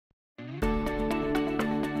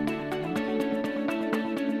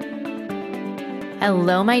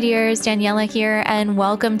Hello, my dears. Daniela here, and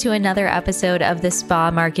welcome to another episode of the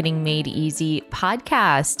Spa Marketing Made Easy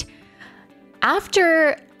podcast.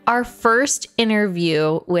 After our first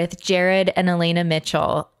interview with Jared and Alana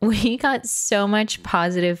Mitchell, we got so much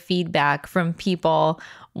positive feedback from people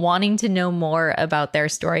wanting to know more about their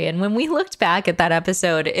story. And when we looked back at that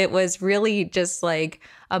episode, it was really just like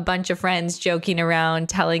a bunch of friends joking around,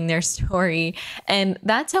 telling their story. And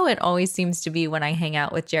that's how it always seems to be when I hang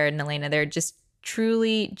out with Jared and Alana. They're just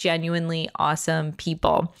truly, genuinely awesome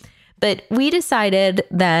people. But we decided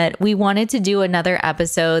that we wanted to do another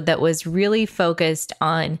episode that was really focused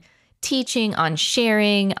on teaching, on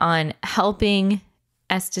sharing, on helping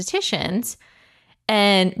aestheticians.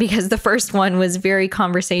 And because the first one was very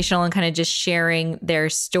conversational and kind of just sharing their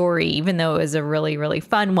story, even though it was a really, really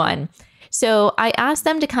fun one. So I asked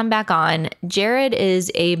them to come back on. Jared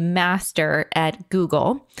is a master at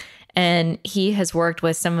Google, and he has worked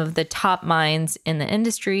with some of the top minds in the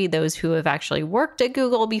industry, those who have actually worked at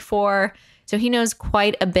Google before. So he knows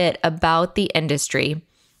quite a bit about the industry.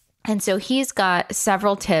 And so he's got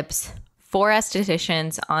several tips for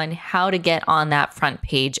estheticians on how to get on that front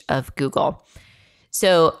page of Google.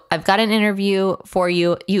 So I've got an interview for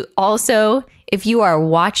you. You also, if you are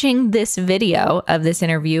watching this video of this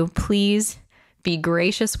interview, please be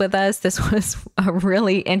gracious with us. This was a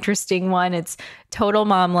really interesting one. It's total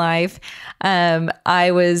mom life. I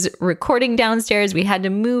was recording downstairs. We had to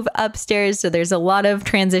move upstairs. So there's a lot of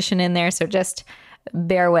transition in there. So just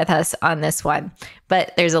bear with us on this one.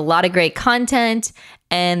 But there's a lot of great content.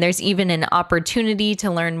 And there's even an opportunity to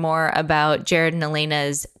learn more about Jared and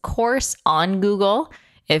Alana's course on Google,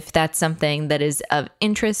 if that's something that is of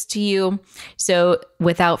interest to you. So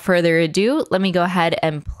without further ado, let me go ahead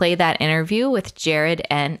and play that interview with Jared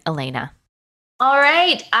and Alana. All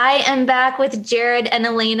right, I am back with Jared and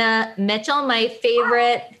Alana Mitchell, my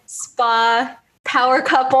favorite spa power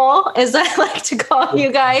couple, as I like to call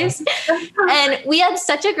you guys. And we had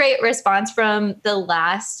such a great response from the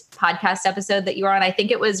last podcast episode that you were on. I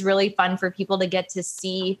think it was really fun for people to get to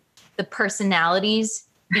see the personalities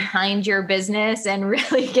behind your business and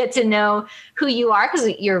really get to know who you are, because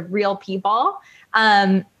you're real people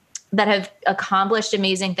that have accomplished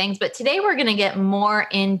amazing things. But today we're going to get more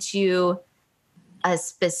into a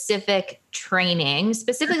specific training,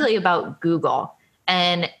 specifically about Google.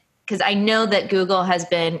 And because I know that Google has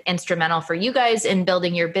been instrumental for you guys in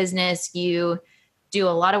building your business. You do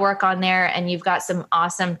a lot of work on there, and you've got some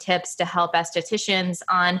awesome tips to help estheticians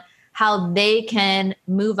on how they can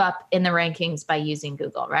move up in the rankings by using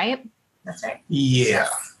Google, right? That's right. Yeah.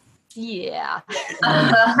 Yeah.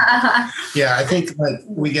 Yeah, I think like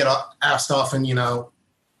we get asked often,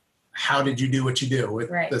 how did you do what you do with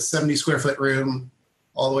the 70 square foot room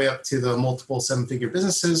all the way up to the multiple seven-figure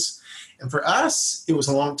businesses? And for us, it was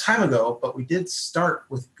a long time ago, but we did start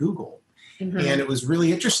with Google. Mm-hmm. And it was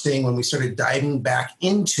really interesting when we started diving back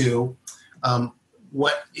into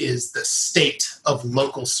what is the state of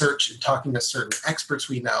local search and talking to certain experts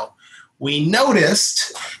we know. We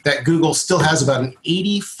noticed that Google still has about an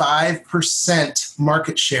 85%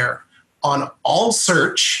 market share on all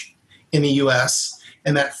search in the US,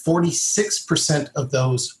 and that 46% of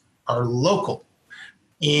those are local.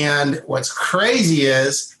 And what's crazy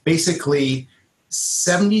is basically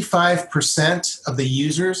 75% of the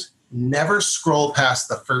users never scroll past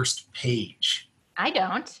the first page. I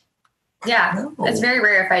don't. Yeah, it's very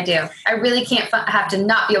rare if I do. I really can't have to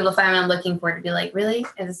not be able to find what I'm looking for to be like, really?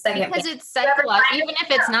 It's a second. Because it's psychological. Even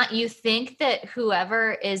if it's not, you think that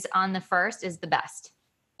whoever is on the first is the best.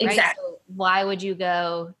 Right? Exactly. So why would you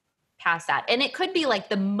go past that? And it could be like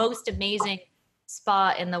the most amazing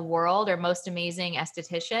spa in the world or most amazing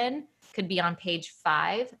esthetician could be on page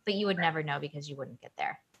 5, but you would never know because you wouldn't get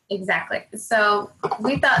there. Exactly. So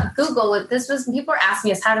we thought Google, people were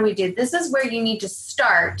asking us, how do we do this? Is where you need to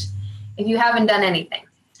start if you haven't done anything,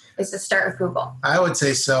 is to start with Google. I would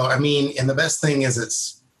say so. I mean, and the best thing is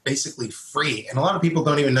it's basically free. And a lot of people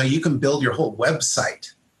don't even know you can build your whole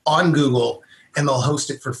website on Google and they'll host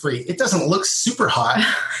it for free. It doesn't look super hot,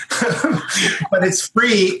 but it's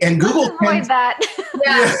free. And Google avoid that.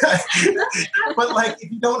 Yeah. But like, if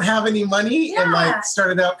you don't have any money and like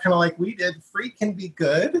started out kind of like we did, free can be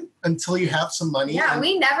good until you have some money. Yeah,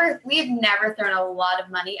 we have never thrown a lot of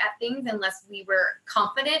money at things unless we were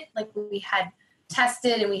confident, like we had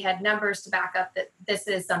tested and we had numbers to back up that this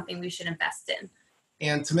is something we should invest in.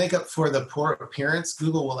 And to make up for the poor appearance,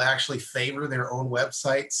 Google will actually favor their own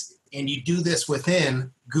websites. And you do this within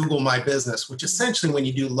Google My Business, which essentially when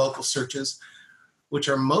you do local searches, which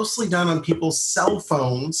are mostly done on people's cell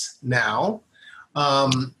phones now,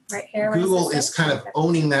 Right here. Google is kind of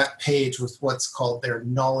owning that page with what's called their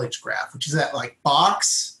knowledge graph, which is that like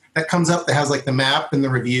box that comes up that has like the map and the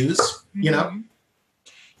reviews, you know?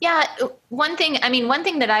 Yeah. One thing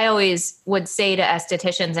that I always would say to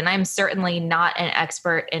estheticians, and I'm certainly not an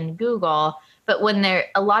expert in Google, but when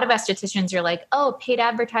a lot of estheticians are like, oh, paid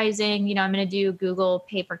advertising, you know, I'm going to do Google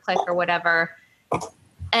pay-per-click or whatever.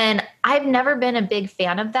 And I've never been a big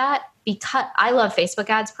fan of that because I love Facebook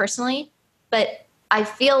ads personally, but I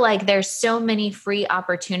feel like there's so many free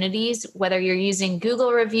opportunities, whether you're using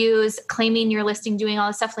Google reviews, claiming your listing, doing all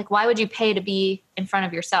this stuff. Like, why would you pay to be in front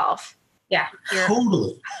of yourself? Yeah,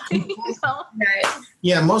 totally. Right.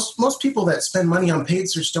 Yeah, most people that spend money on paid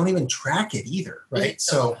search don't even track it either, right?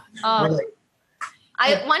 So, one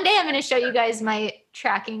day I'm going to show you guys my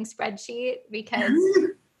tracking spreadsheet because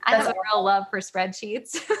I have a real love for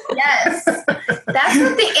spreadsheets. Yes, that's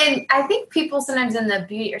the thing. And I think people sometimes in the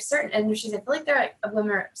beauty or certain industries, I feel like they're like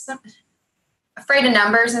women are afraid of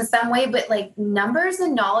numbers in some way, but like numbers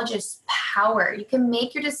and knowledge is power. You can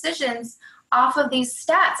make your decisions off of these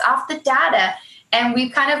stats, off the data. And we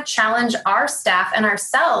kind of challenge our staff and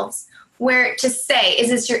ourselves where to say, is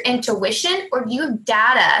this your intuition or do you have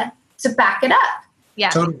data to back it up? Yeah.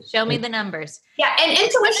 Totally. Show me the numbers. Yeah. And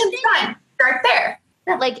intuition's fine. Start there.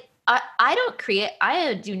 Yeah. Like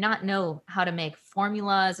I do not know how to make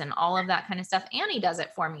formulas and all of that kind of stuff. Annie does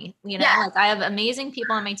it for me. You know, like I have amazing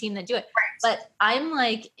people on my team that do it, but I'm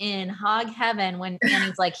like in hog heaven when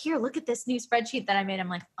Annie's like, here, look at this new spreadsheet that I made. I'm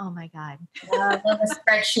like, oh my God. I love a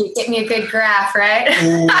spreadsheet. Get me a good graph, right?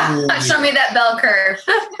 Show me that bell curve.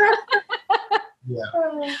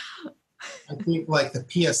 Yeah. I think like the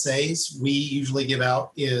PSAs we usually give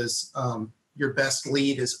out is your best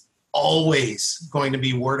lead is always going to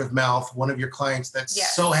be word of mouth. One of your clients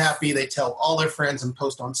that's so happy they tell all their friends and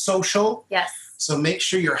post on social. Yes. So make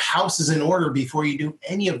sure your house is in order before you do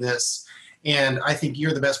any of this. And I think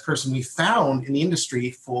you're the best person we found in the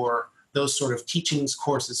industry for those sort of teachings,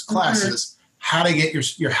 courses, classes, how to get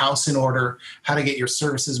your house in order, how to get your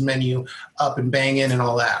services menu up and banging and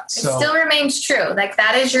all that. So it still remains true. Like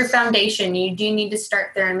that is your foundation. You do need to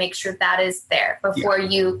start there and make sure that is there before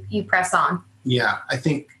you press on. Yeah, I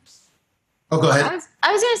think. Oh, go ahead.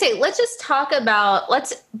 I was going to say,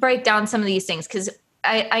 let's break down some of these things because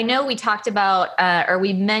I know we talked about or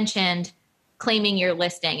we mentioned claiming your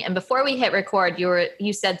listing. And before we hit record,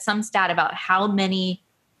 you said some stat about how many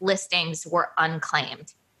listings were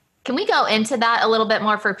unclaimed. Can we go into that a little bit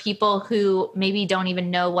more for people who maybe don't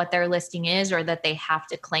even know what their listing is or that they have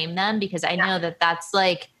to claim them? Because I know that's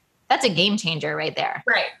a game changer right there.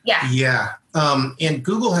 Right. Yeah. Yeah. And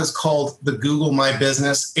Google has called the Google My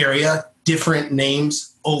Business area different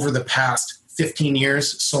names over the past 15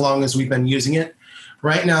 years, so long as we've been using it.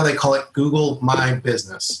 Right now, they call it Google My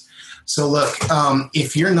Business. So look,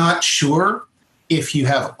 if you're not sure if you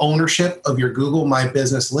have ownership of your Google My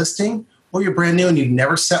Business listing or you're brand new and you've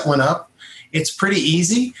never set one up, it's pretty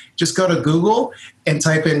easy. Just go to Google and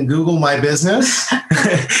type in Google My Business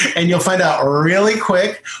and you'll find out really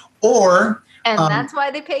quick. And that's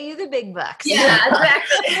why they pay you the big bucks. Yeah,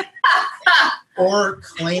 exactly. Or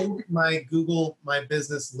claim my Google My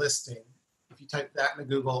Business listing. If you type that into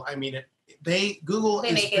Google, I mean, Google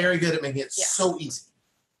is very good at making it so easy.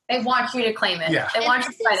 They want you to claim it. Yeah. They want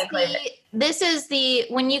you to try to claim it. This is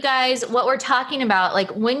what we're talking about, like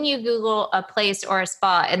when you Google a place or a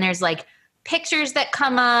spot and there's like pictures that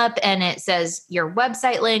come up and it says your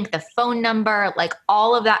website link, the phone number, like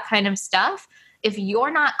all of that kind of stuff. If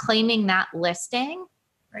you're not claiming that listing,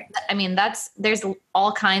 I mean, there's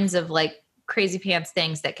all kinds of like crazy pants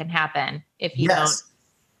things that can happen if you don't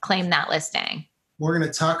claim that listing. We're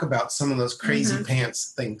going to talk about some of those crazy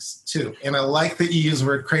pants things too. And I like that you use the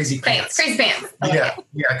word crazy pants. Crazy pants. Yeah,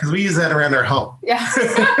 because we use that around our home. Yeah.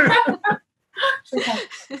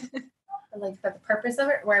 Like the purpose of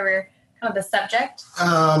it, where we're kind of the subject.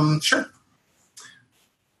 Sure.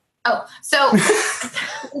 Oh, so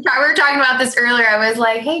we were talking about this earlier. I was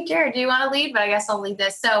like, hey, Jared, do you want to lead? But I guess I'll lead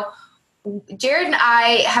this. So Jared and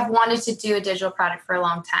I have wanted to do a digital product for a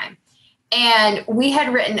long time. And we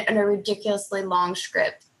had written a ridiculously long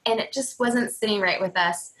script, and it just wasn't sitting right with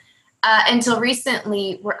us until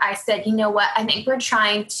recently where I said, you know what, I think we're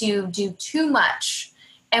trying to do too much,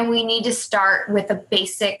 and we need to start with a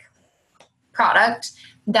basic product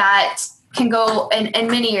that can go in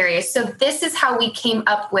many areas. So this is how we came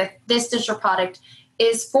up with this digital product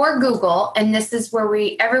is for Google. And this is where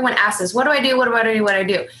everyone asks us, what do I do? What do I do? What do I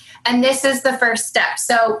do? And this is the first step.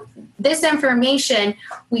 So this information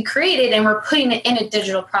we created and we're putting it in a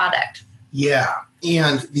digital product. Yeah.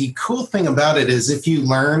 And the cool thing about it is if you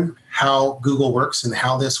learn how Google works and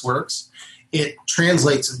how this works, it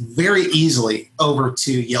translates very easily over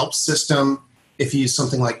to Yelp system. If you use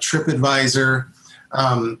something like TripAdvisor,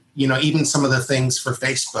 even some of the things for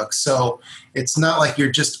Facebook. So it's not like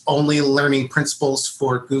you're just only learning principles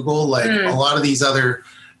for Google. Like a lot of these other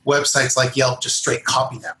websites like Yelp just straight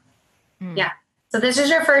copy them. Yeah. So this is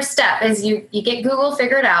your first step is you get Google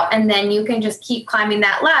figured out, and then you can just keep climbing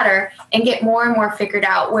that ladder and get more and more figured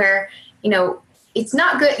out where, it's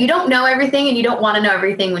not good. You don't know everything and you don't want to know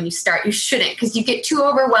everything when you start. You shouldn't, because you get too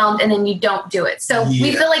overwhelmed and then you don't do it. So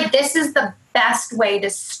we feel like this is the best way to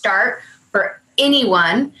start for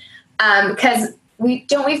anyone, because we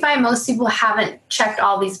find most people haven't checked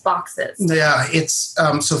all these boxes. Yeah, it's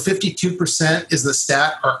so 52% is the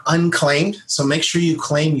stat are unclaimed. So make sure you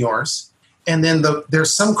claim yours. And then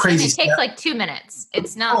there's some crazy. It takes like 2 minutes.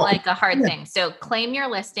 It's not like a hard thing. So claim your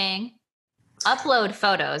listing, upload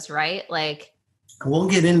photos, right? Like. We'll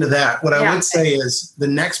get into that. What I would say is the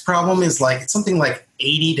next problem is it's something like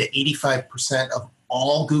 80 to 85% of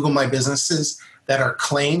all Google My Businesses that are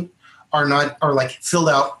claimed are like filled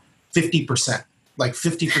out 50%, like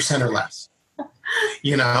 50% or less.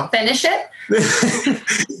 Finish it.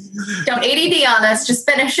 Don't ADD on us. Just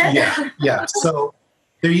finish it. Yeah. So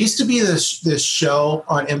there used to be this show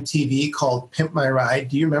on MTV called Pimp My Ride.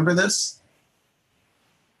 Do you remember this?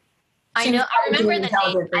 I know. I remember the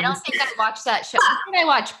name. I don't think I watched that show. I think I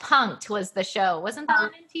watched Punk'd was the show. Wasn't that on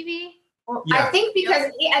MTV? Well, yeah. I think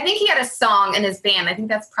he had a song in his band. I think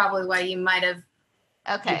that's probably why you might have.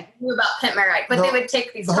 Okay. Knew about Pimp My Ride, but they would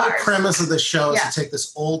take these cars. The whole premise of the show is to take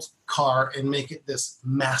this old car and make it this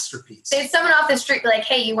masterpiece. They'd someone off the street like,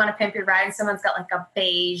 hey, you want to pimp your ride? And someone's got like a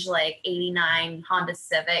beige, 89 Honda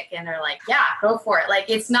Civic. And they're like, yeah, go for it. Like,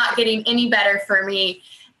 it's not getting any better for me.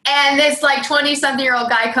 And this 20-something-year-old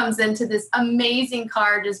guy comes into this amazing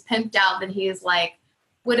car just pimped out that he is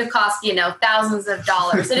would have cost, thousands of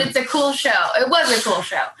dollars. And it's a cool show. It was a cool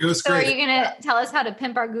show. It was great. So are you going to tell us how to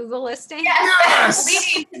pimp our Google listing? Yes.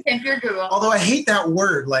 We need to pimp your Google. Although I hate that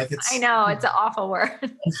word. I know. It's an awful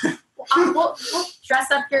word. We'll dress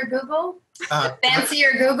up your Google. Fancy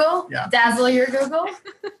your Google. Yeah. Dazzle your Google.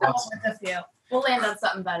 We'll land on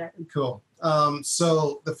something better. Cool.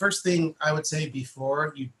 So the first thing I would say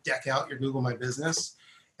before you deck out your Google My Business,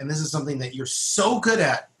 and this is something that you're so good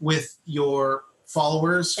at with your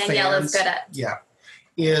followers, Danielle fans, is good at. Yeah,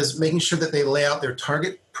 is making sure that they lay out their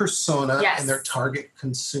target persona and their target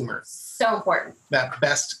consumer. So important. That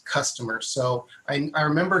best customer. So I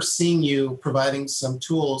remember seeing you providing some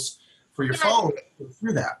tools for your followers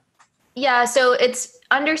through that. Yeah, so it's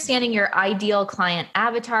understanding your ideal client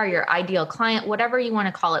avatar, your ideal client, whatever you want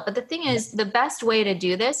to call it. But the thing is, the best way to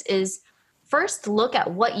do this is first look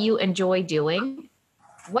at what you enjoy doing.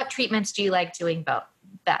 What treatments do you like doing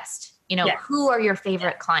best? Who are your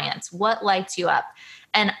favorite clients? What lights you up?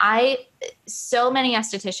 And so many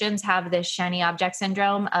estheticians have this shiny object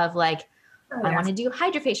syndrome of I want to do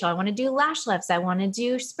hydrofacial. I want to do lash lifts. I want to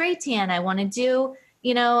do spray tan. I want to do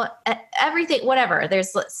everything, whatever.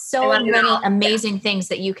 There's so many amazing things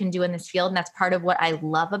that you can do in this field. And that's part of what I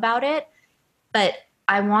love about it. But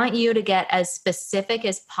I want you to get as specific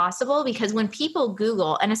as possible, because when people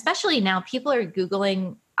Google, and especially now people are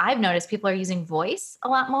Googling, I've noticed people are using voice a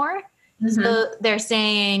lot more. Mm-hmm. So they're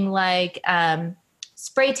saying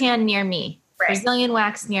spray tan near me, Brazilian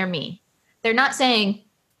wax near me. They're not saying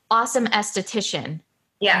awesome esthetician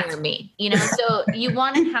near me, so you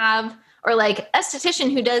want to have, or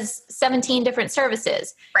esthetician who does 17 different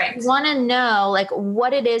services. Right. You want to know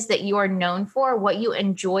what it is that you're known for, what you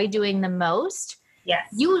enjoy doing the most. Yes.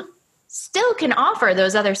 You still can offer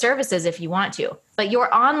those other services if you want to, but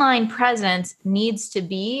your online presence needs to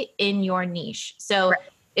be in your niche. So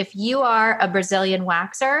if you are a Brazilian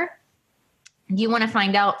waxer, you want to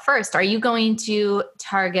find out first, are you going to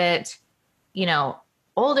target,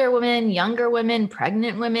 older women, younger women,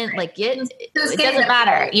 pregnant women? It doesn't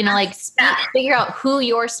matter, figure out who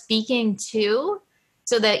you're speaking to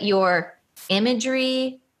so that your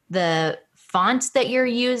imagery, the fonts that you're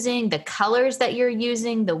using, the colors that you're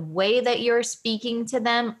using, the way that you're speaking to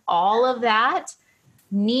them, all of that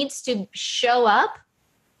needs to show up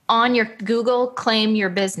on your Google Claim Your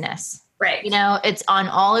Business. Right. It's on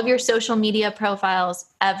all of your social media profiles,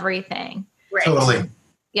 everything. Right. Totally.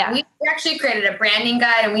 Yeah. We actually created a branding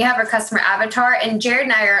guide, and we have our customer avatar, and Jared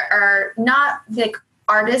and I are not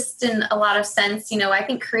artists in a lot of sense. I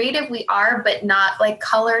think creative we are, but not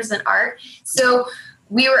colors and art. So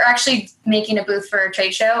we were actually making a booth for a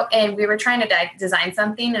trade show, and we were trying to design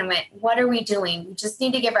something and went, what are we doing? We just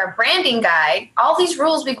need to give our branding guide all these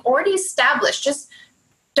rules we've already established. Just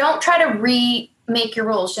don't try to make your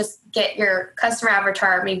rules. Just get your customer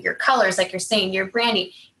avatar, maybe your colors, like you're saying, your branding,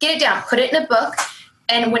 get it down, put it in a book.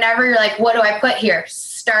 And whenever you're like, what do I put here?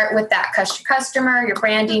 Start with that customer, your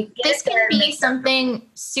branding. This can be something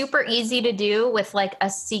super easy to do with like a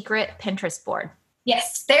secret Pinterest board.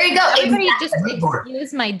 Yes, there you go. Everybody just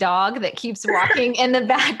excuse my dog that keeps walking in the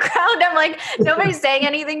background. I'm like, nobody's saying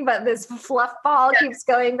anything, but this fluff ball keeps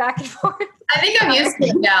going back and forth. I think I'm used to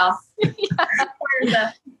it now.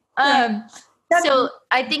 So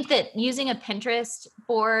I think that using a Pinterest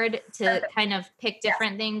board to kind of pick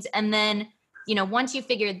different things, and then, you know, once you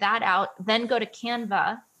figure that out, then go to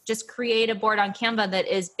Canva, just create a board on Canva that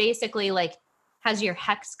is basically like has your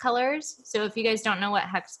hex colors. So if you guys don't know what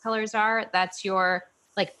hex colors are, that's your,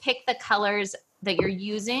 like, pick the colors that you're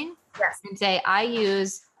using and say, I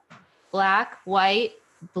use black, white,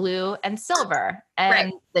 blue, and silver.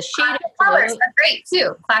 And the shade of colors are great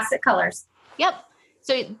too. Classic colors. Yep.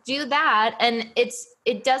 So do that. And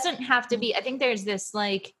it doesn't have to be, I think there's this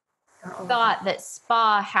like thought that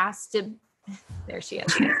spa has to, there she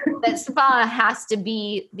is, that spa has to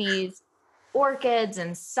be these orchids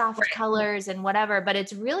and soft colors and whatever, but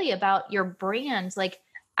it's really about your brand. Like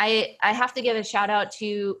I have to give a shout out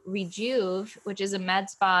to Rejuve, which is a med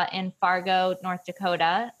spa in Fargo, North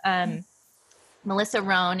Dakota. Melissa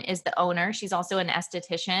Rohn is the owner. She's also an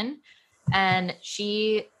esthetician, and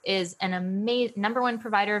she is an amazing number one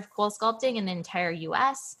provider of cool sculpting in the entire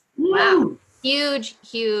US. Wow. Huge,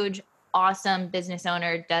 awesome business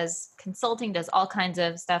owner, does consulting, does all kinds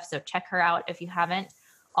of stuff. So check her out if you haven't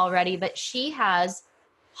already. But she has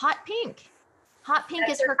hot pink. Hot pink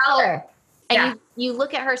is her color. And you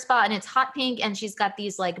look at her spa and it's hot pink, and she's got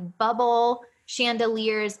these like bubble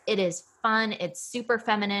chandeliers. It is fun. It's super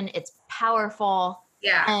feminine. It's powerful.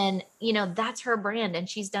 Yeah. And you know, that's her brand, and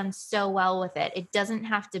she's done so well with it. It doesn't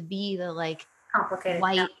have to be the like complicated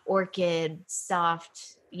white orchid,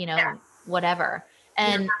 soft, you know, whatever.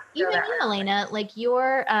 And even you, Elena, like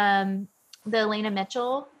your, the Alana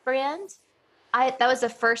Mitchell brand, that was the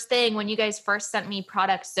first thing when you guys first sent me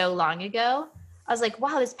products so long ago. I was like,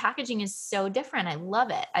 wow, this packaging is so different. I love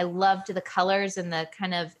it. I loved the colors and the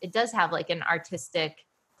kind of, it does have like an artistic,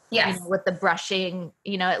 you know, with the brushing,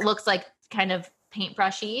 you know, it looks like kind of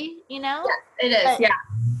paintbrushy, you know? Yeah, it is. Yeah.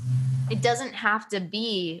 It doesn't have to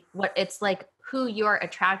be what it's like, who you're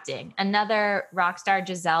attracting. Another rock star,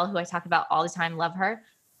 Giselle, who I talk about all the time, love her.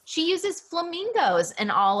 She uses flamingos in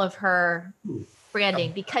all of her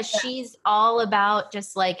branding because she's all about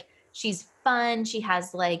just like, she's fun. She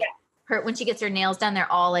has like her, when she gets her nails done,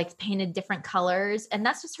 they're all like painted different colors. And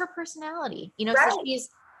that's just her personality, you know, so she's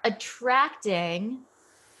attracting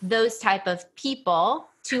those type of people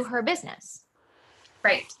to her business.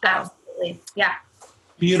 Right. So. Absolutely. Yeah.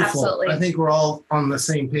 Beautiful. Absolutely. I think we're all on the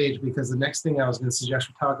same page, because the next thing I was going to suggest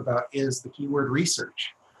we talk about is the keyword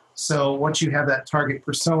research. So once you have that target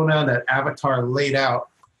persona, that avatar laid out,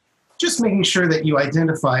 just making sure that you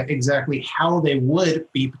identify exactly how they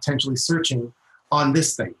would be potentially searching on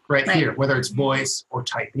this thing right here, whether it's voice or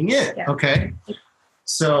typing in. Yeah. Okay.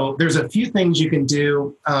 So there's a few things you can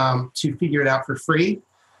do to figure it out for free.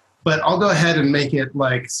 But I'll go ahead and make it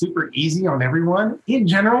like super easy on everyone. In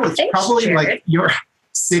general, it's probably like your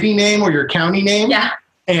city name or your county name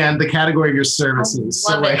and the category of your services.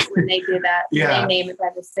 I love it when they do that. They name it by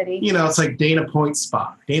the city. You know, it's like Dana Point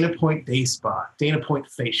Spa, Dana Point Day Spa, Dana Point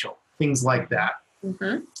Facial, things like that.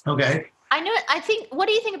 Mm-hmm. Okay. What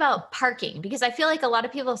do you think about parking? Because I feel like a lot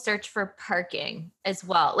of people search for parking as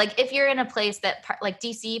well. Like if you're in a place that like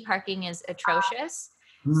DC, parking is atrocious.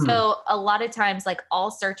 So a lot of times, like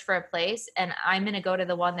I'll search for a place and I'm going to go to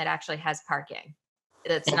the one that actually has parking.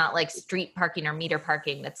 That's not like street parking or meter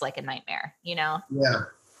parking. That's like a nightmare, you know? Yeah.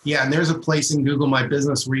 Yeah. And there's a place in Google My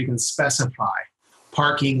Business where you can specify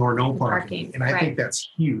parking or no parking. And I think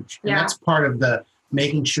that's huge. And that's part of the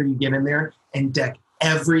making sure you get in there and deck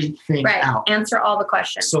everything out. Answer all the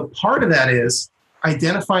questions. So part of that is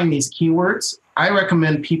identifying these keywords. I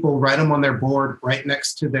recommend people write them on their board right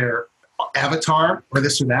next to their avatar or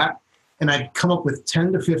this or that, and I'd come up with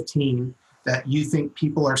 10 to 15 that you think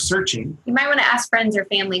people are searching. You might want to ask friends or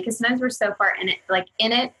family, because sometimes we're so far in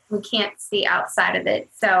it, we can't see outside of it.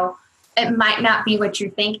 So it might not be what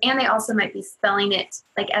you think, and they also might be spelling it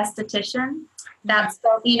like esthetician. That's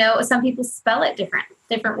you know, some people spell it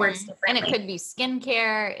different words differently. And it could be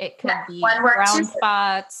skincare, it could be brown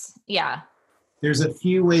spots. Yeah. There's a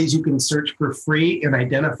few ways you can search for free and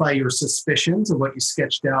identify your suspicions of what you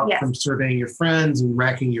sketched out from surveying your friends and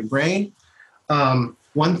racking your brain.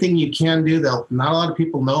 One thing you can do that not a lot of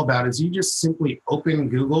people know about is you just simply open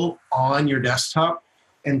Google on your desktop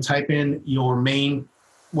and type in your main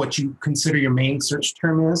what you consider your main search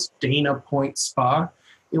term is, Dana Point Spa,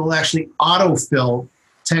 it will actually autofill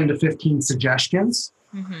 10 to 15 suggestions.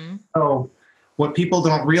 Mm-hmm. So what people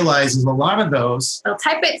don't realize is a lot of those. They'll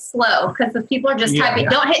type it slow because if people are just typing,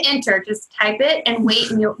 don't hit enter, just type it and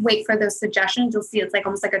you'll wait for those suggestions. You'll see it's like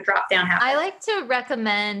almost like a drop down happen. I like to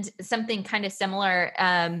recommend something kind of similar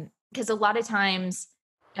because a lot of times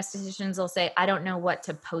estheticians will say, I don't know what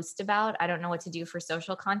to post about. I don't know what to do for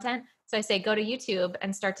social content. So I say, go to YouTube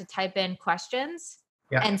and start to type in questions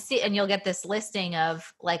and see, and you'll get this listing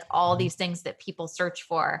of like all these things that people search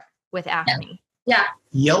for with acne. Yeah.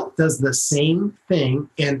 Yelp does the same thing.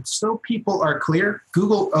 And so people are clear,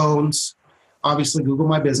 Google owns, obviously Google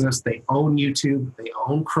My Business. They own YouTube, they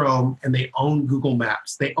own Chrome, and they own Google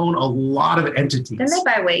Maps. They own a lot of entities. Didn't they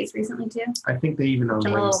buy Waze recently too? I think they even own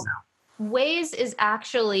Waze now. Waze is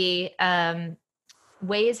actually,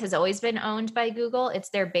 Waze has always been owned by Google. It's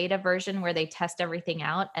their beta version where they test everything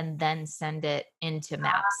out and then send it into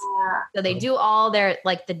Maps. So they do all their,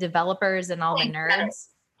 like the developers and all the nerds.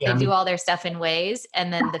 They do all their stuff in Waze,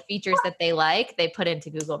 and then the features that they like, they put into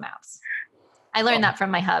Google Maps. I learned that from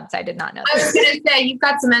my hubs. I did not know that. I was going to say, you've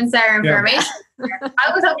got some insider information.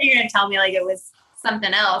 I was hoping you were going to tell me like it was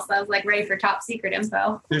something else. I was like ready for top secret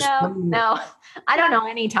info. No, I don't know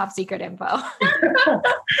any top secret info.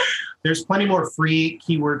 There's plenty more free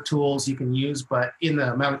keyword tools you can use, but in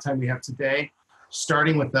the amount of time we have today,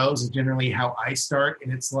 starting with those is generally how I start.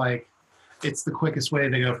 And it's like, it's the quickest way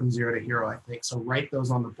to go from zero to hero, I think. So write those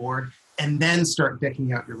on the board and then start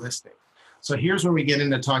decking out your listing. So here's where we get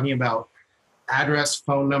into talking about address,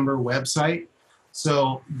 phone number, website.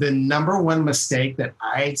 So the number one mistake that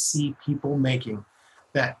I see people making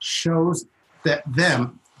that shows either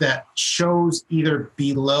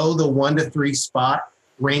below the 1 to 3 spot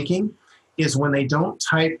ranking is when they don't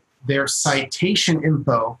type their citation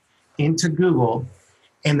info into Google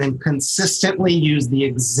and then consistently use the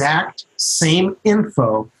exact same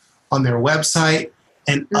info on their website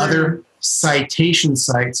and other citation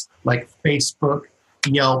sites like Facebook,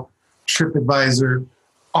 Yelp, TripAdvisor,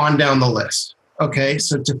 on down the list. Okay,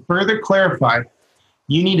 so to further clarify,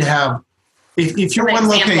 you need to have, if you're one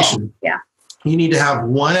location, you need to have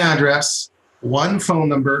one address, one phone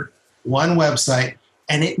number, one website,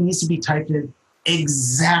 and it needs to be typed in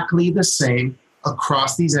exactly the same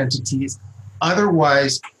across these entities.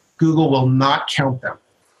 Otherwise, Google will not count them.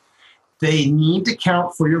 They need to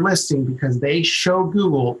count for your listing because they show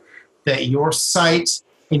Google that your site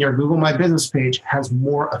and your Google My Business page has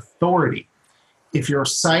more authority. If your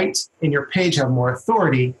site and your page have more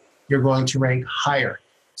authority, you're going to rank higher.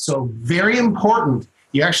 So very important,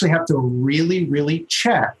 you actually have to really, really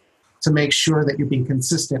check to make sure that you're being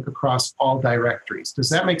consistent across all directories. Does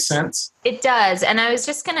that make sense? It does. And I was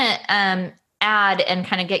just going to add and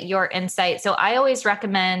kind of get your insight. So I always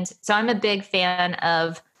recommend, so I'm a big fan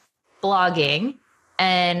of blogging,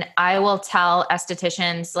 and I will tell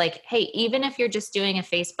estheticians like, hey, even if you're just doing a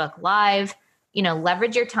Facebook Live,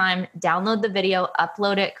 leverage your time, download the video,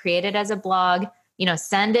 upload it, create it as a blog,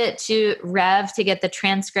 send it to Rev to get the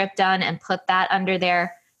transcript done and put that under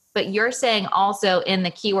there. But you're saying also in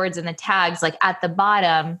the keywords and the tags, like at the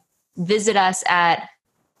bottom, visit us at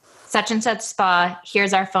such and such spa.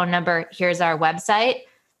 Here's our phone number. Here's our website.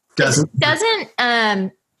 Sorry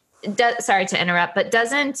to interrupt, but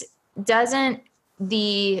doesn't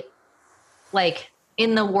the, like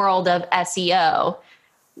in the world of SEO,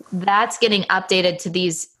 that's getting updated to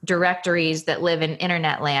these directories that live in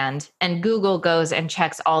internet land, and Google goes and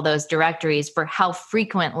checks all those directories for how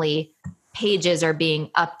frequently pages are being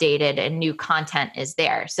updated and new content is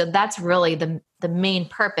there. So that's really the main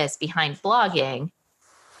purpose behind blogging,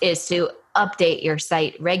 is to update your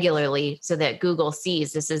site regularly so that Google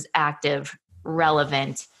sees this is active,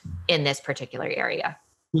 relevant in this particular area.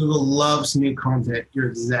 Google loves new content. You're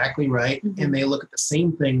exactly right. Mm-hmm. And they look at the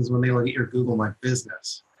same things when they look at your Google My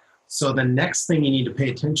Business. So the next thing you need to pay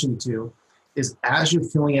attention to is as you're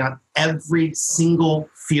filling out every single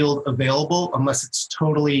field available, unless it's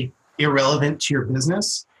totally irrelevant to your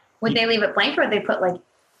business. Would they leave it blank, or would they put like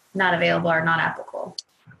not available or not applicable?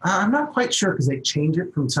 I'm not quite sure because they change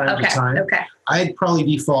it from time to time. Okay. I'd probably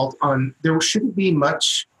default on, there shouldn't be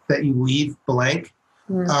much that you leave blank,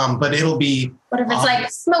 but it'll be. What if it's like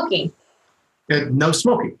smoking? No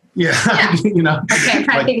smoking. Yeah. Okay, I'm trying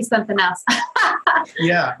to think of something else.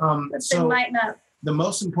 So might not. The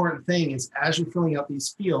most important thing is as you're filling out these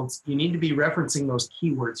fields, you need to be referencing those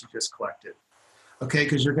keywords you just collected. Okay,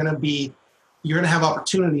 because you're going to have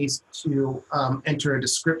opportunities to enter a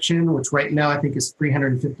description, which right now I think is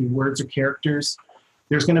 350 words or characters.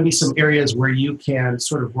 There's going to be some areas where you can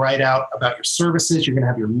sort of write out about your services. You're going to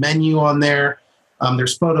have your menu on there.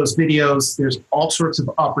 There's photos, videos, there's all sorts of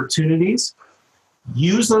opportunities.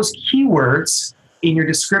 Use those keywords in your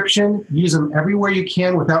description, use them everywhere you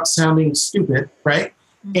can without sounding stupid, right?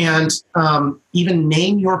 And even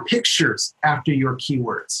name your pictures after your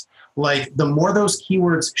keywords. Like the more those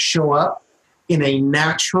keywords show up in a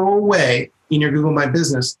natural way in your Google My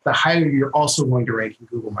Business, the higher you're also going to rank in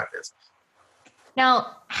Google My Business.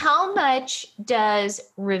 Now, how much does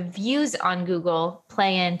reviews on Google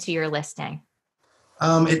play into your listing?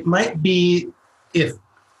 It might be if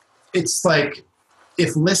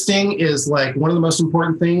listing is like one of the most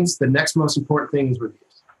important things, the next most important thing is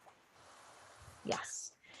reviews.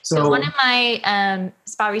 Yes. So one of my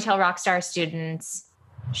Spa Retail Rockstar students,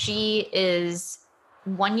 she is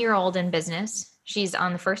 1 year old in business. She's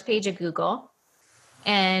on the first page of Google.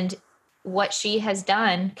 And what she has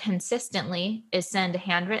done consistently is send a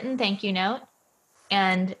handwritten thank you note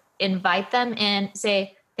and invite them in,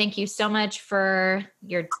 say, thank you so much for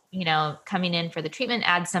your, coming in for the treatment,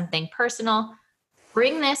 add something personal.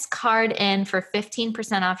 Bring this card in for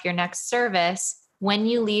 15% off your next service when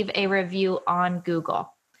you leave a review on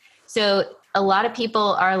Google. So a lot of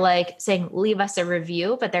people are like saying, leave us a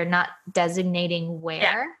review, but they're not designating where.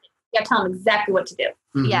 Yeah. You tell them exactly what to do.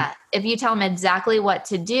 Mm-hmm. Yeah. If you tell them exactly what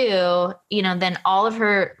to do, then all of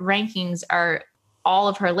her rankings all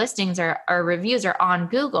of her listings are reviews are on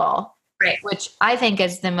Google, right? Which I think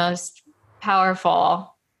is the most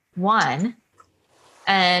powerful one.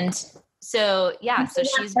 And so, yeah, so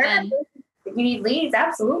she's been. If you need leads,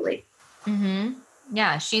 absolutely. Mm-hmm.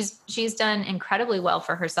 Yeah, she's done incredibly well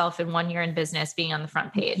for herself in 1 year in business, being on the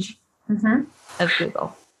front page of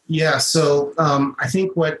Google. Yeah, so I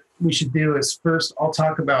think what we should do is first I'll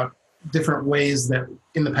talk about different ways that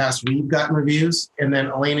in the past we've gotten reviews, and then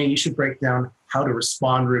Alana, you should break down how to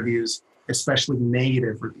respond to reviews, especially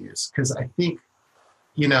negative reviews, because I think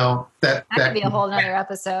that could be a whole nother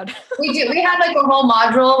episode. We do. We had like a whole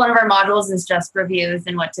module. One of our modules is just reviews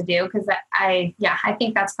and what to do. Because I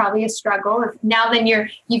think that's probably a struggle.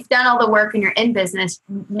 You've done all the work and you're in business.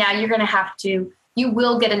 Now you're going to you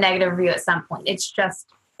will get a negative review at some point. It's just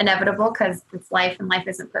inevitable because it's life and life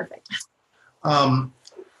isn't perfect.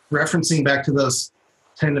 Referencing back to those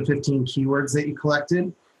 10 to 15 keywords that you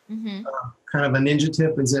collected, kind of a ninja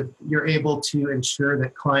tip is if you're able to ensure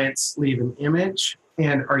that clients leave an image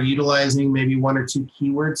and are utilizing maybe 1 or 2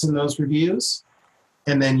 keywords in those reviews,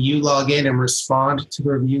 and then you log in and respond to the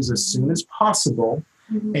reviews as soon as possible,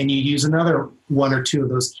 and you use another 1 or 2 of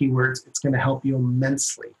those keywords, it's going to help you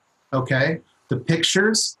immensely. Okay? The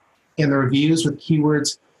pictures and the reviews with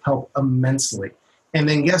keywords help immensely. And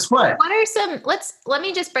then guess what? What are let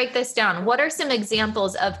me just break this down. What are some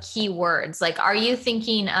examples of keywords? Like, are you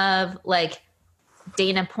thinking of like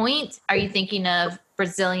Dana Point? Are you thinking of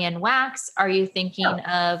Brazilian wax? Are you thinking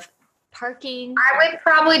of parking? I would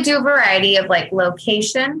probably do a variety of like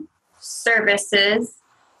location, services.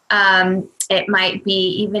 It might be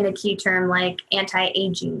even a key term like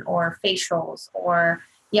anti-aging or facials or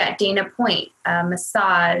Dana Point,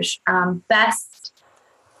 massage, best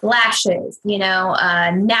lashes,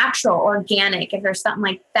 natural, organic. If there's something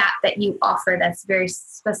like that you offer that's very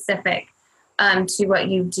specific to what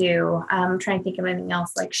you do. I'm trying to think of anything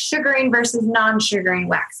else like sugaring versus non-sugaring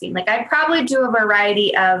waxing. Like I'd probably do a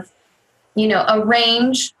variety of, a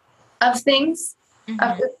range of things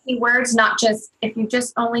of the keywords, not just if you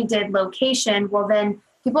just only did location. Well, then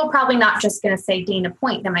people are probably not just going to say Dana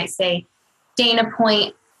Point. They might say Dana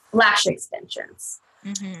Point lash extensions.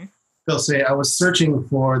 They'll say, I was searching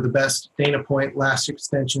for the best Dana Point lash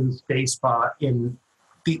extensions day spa in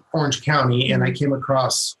the Orange County, and I came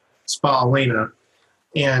across Spa Alana,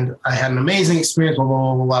 and I had an amazing experience, blah,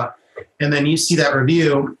 blah, blah, blah. And then you see that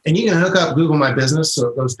review, and you can hook up Google My Business so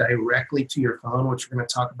it goes directly to your phone, which we're going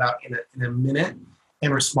to talk about in a minute,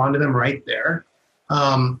 and respond to them right there.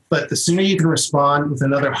 But the sooner you can respond with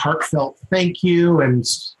another heartfelt thank you and,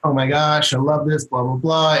 oh my gosh, I love this, blah, blah,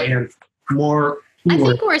 blah, and more. I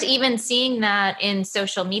think we're even seeing that in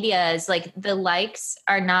social media is like the likes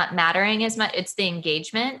are not mattering as much. It's the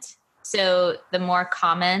engagement. So the more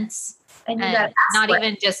comments and not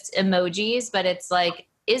even just emojis, but it's like,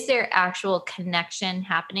 is there actual connection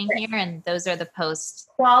happening here? And those are the posts.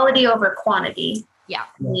 Quality over quantity. Yeah.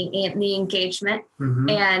 The engagement.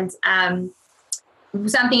 And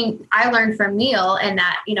something I learned from Neil and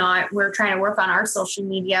that, we're trying to work on our social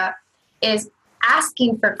media is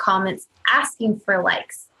asking for comments, asking for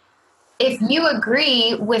likes. If you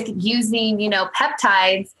agree with using,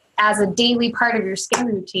 peptides as a daily part of your skin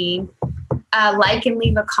routine, like and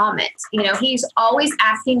leave a comment. You know, he's always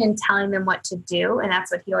asking and telling them what to do, and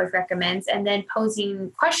that's what he always recommends. And then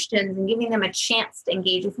posing questions and giving them a chance to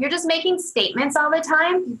engage. If you're just making statements all the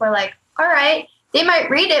time, people are like, all right, they might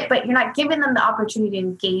read it, but you're not giving them the opportunity to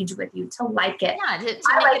engage with you, to like it. Yeah, to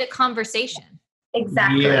make it a conversation.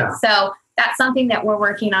 Exactly. Yeah. So that's something that we're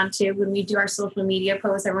working on too. When we do our social media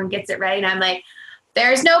posts, everyone gets it right. And I'm like,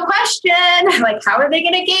 there's no question. Like, how are they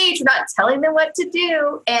going to engage? We're not telling them what to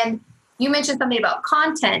do. And you mentioned something about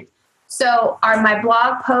content. So my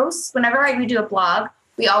blog posts, whenever we do a blog,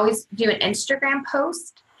 we always do an Instagram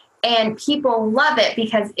post. And people love it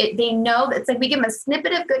because they know that it's like we give them a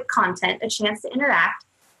snippet of good content, a chance to interact,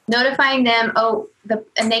 notifying them,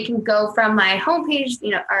 and they can go from my homepage,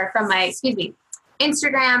 or from my,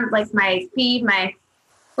 Instagram, like my feed,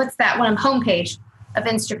 homepage of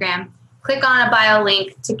Instagram, click on a bio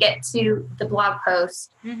link to get to the blog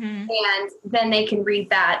post. Mm-hmm. And then they can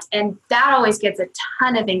read that. And that always gets a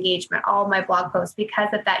ton of engagement, all of my blog posts, because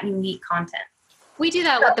of that unique content. We do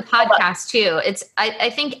that with the podcast too.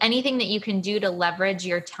 I think anything that you can do to leverage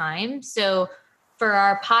your time. So for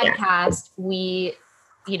our podcast, we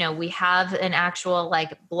have an actual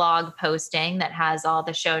like blog posting that has all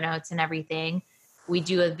the show notes and everything. We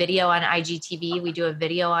do a video on IGTV. We do a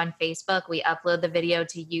video on Facebook. We upload the video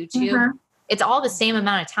to YouTube. Mm-hmm. It's all the same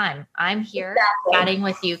amount of time. I'm here chatting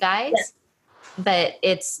with you guys, but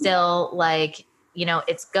it's still like,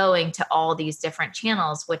 it's going to all these different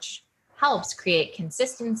channels, which helps create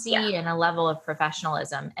consistency and a level of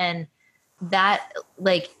professionalism. And that,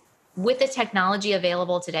 like, with the technology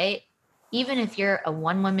available today, even if you're a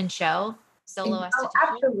one-woman show, solo esthetician,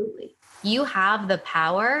 absolutely, you have the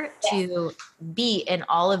power to be in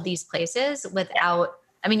all of these places without,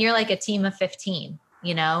 you're like a team of 15,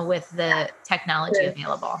 with the technology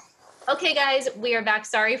available. Okay, guys, we are back.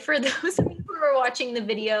 Sorry for those of you who are watching the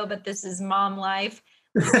video, but this is mom life.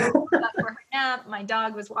 For her nap, my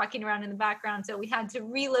dog was walking around in the background, so we had to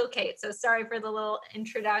relocate. So sorry for the little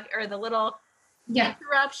interruption.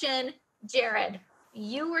 Jared,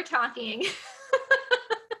 you were talking.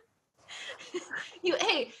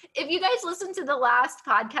 Hey, if you guys listen to the last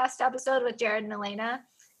podcast episode with Jared and Elena,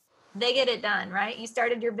 they get it done, right? You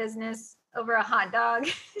started your business over a hot dog.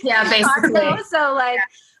 Yeah, basically. So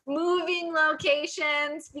moving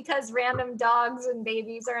locations because random dogs and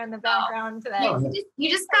babies are in the background today. You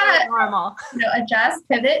just gotta normal. Adjust,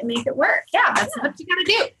 pivot, make it work. Yeah, that's what you gotta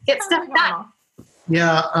do. Get stuff done.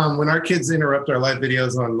 Yeah, when our kids interrupt our live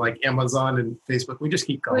videos on like Amazon and Facebook, we just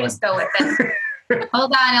keep going. We just go with it.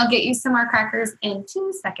 Hold on, I'll get you some more crackers in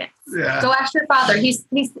 2 seconds. Yeah. Go ask your father. He's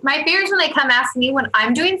my fear is when they come ask me when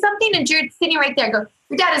I'm doing something and Jared's sitting right there. Go,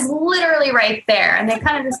 your dad is literally right there. And they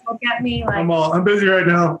kind of just look at me like, I'm busy right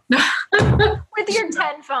now. With your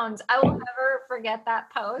 10 phones. I will never forget that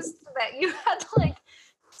post that you had like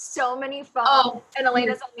so many phones and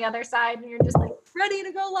Elena's on the other side and you're just like ready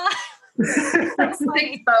to go live. Like 6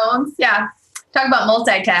 phones. Yeah. Talk about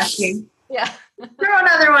multitasking. Yeah. Throw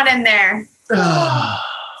another one in there.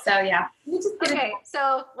 So yeah. Okay,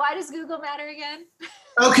 so why does Google matter again?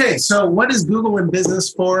 Okay, so what is Google in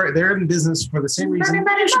business for? They're in business for the same reason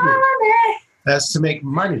as to make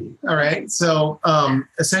money. All right. So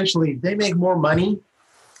essentially they make more money.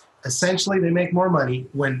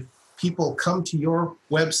 When people come to your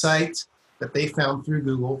website that they found through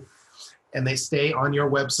Google and they stay on your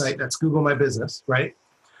website. That's Google My Business, right?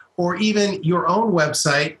 Or even your own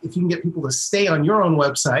website, if you can get people to stay on your own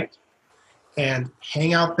website and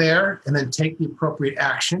hang out there and then take the appropriate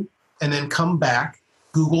action and then come back,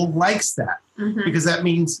 Google likes that because that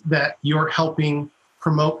means that you're helping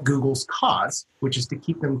promote Google's cause, which is to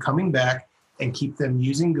keep them coming back and keep them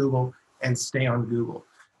using Google and stay on Google.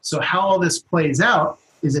 So how all this plays out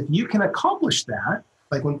is if you can accomplish that,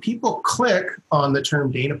 like when people click on the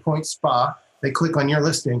term Dana Point Spa, they click on your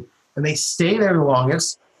listing and they stay there the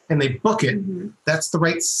longest, and they book it, that's the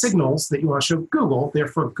right signals that you want to show Google.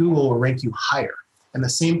 Therefore, Google will rank you higher. And the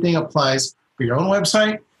same thing applies for your own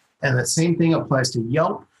website, and the same thing applies to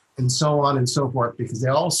Yelp, and so on and so forth, because they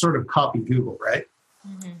all sort of copy Google, right?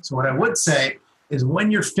 So what I would say is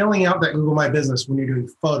when you're filling out that Google My Business, when you're doing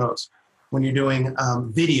photos, when you're doing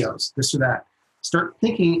videos, this or that, start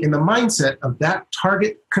thinking in the mindset of that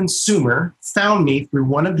target consumer found me through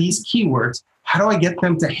one of these keywords. How do I get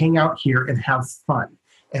them to hang out here and have fun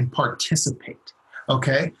and participate?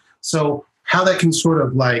 Okay. So how that can sort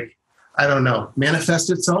of like, manifest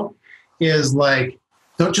itself is like,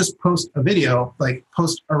 don't just post a video, like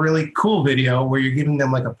post a really cool video where you're giving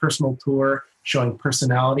them like a personal tour, showing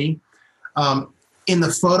personality. In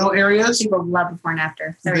the photo areas, people love before and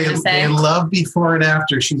after. They love before and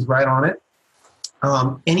after. She's right on it.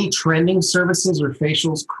 Any trending services or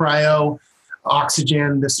facials, cryo,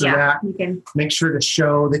 oxygen, this or that. You can make sure to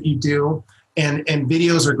show that you do. And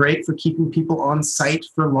videos are great for keeping people on site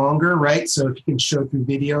for longer, right? So if you can show through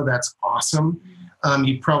video, that's awesome.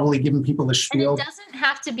 You've probably given people the spiel. And it doesn't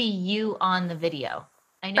have to be you on the video.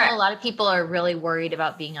 I know a lot of people are really worried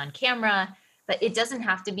about being on camera, but it doesn't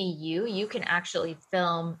have to be you. You can actually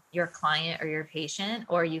film your client or your patient,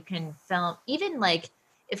 or you can film even like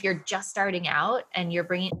if you're just starting out and you're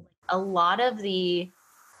bringing, a lot of the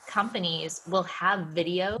companies will have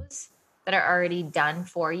videos that are already done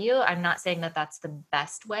for you. I'm not saying that that's the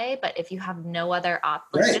best way, but if you have no other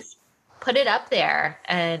option, just put it up there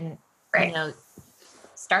and, you know,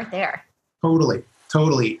 start there. Totally.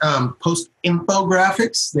 Post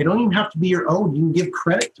infographics. They don't even have to be your own. You can give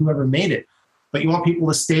credit to whoever made it, but you want people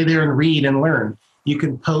to stay there and read and learn. You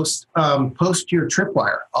can post your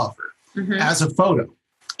tripwire offer as a photo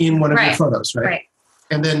in one of your photos, right?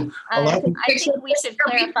 And then a lot of people, I think we should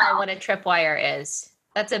clarify what a tripwire is.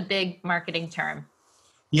 That's a big marketing term.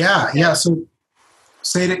 Yeah. So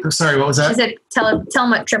say it. Sorry, what was that? Tell them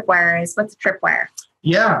what tripwire is. What's a tripwire?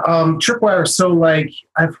 Yeah, tripwire. So like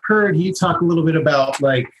I've heard you talk a little bit about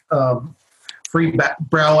like free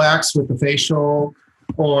brow wax with the facial,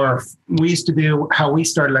 or we used to do how we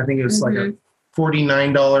started. I think it was like a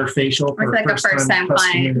 $49 facial for like a first-time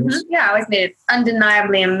client. Yeah, I always made an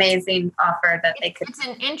undeniably amazing offer that they could. It's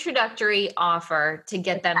an introductory offer to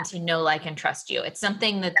get them to know, like, and trust you. It's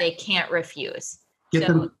something that they can't refuse.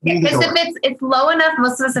 Because if it's low enough,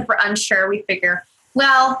 most of us, if we're unsure, we figure,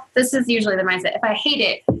 well, this is usually the mindset. If I hate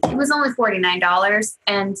it, it was only $49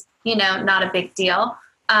 and, you know, not a big deal.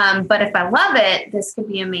 But if I love it, this could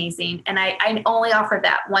be amazing. And I only offered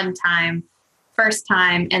that one time. First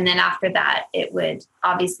time, and then after that it would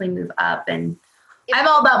obviously move up. And I'm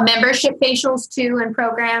all about membership facials too, and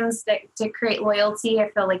programs that to create loyalty. I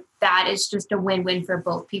feel like that is just a win-win for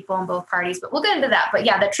both people and both parties, but we'll get into that. But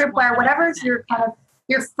yeah, the tripwire, whatever is your kind of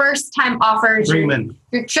your first time offers,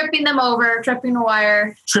 you're tripping them over, tripping the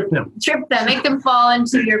wire, trip them, make them fall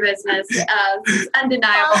into your business. It's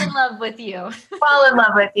undeniable. Fall in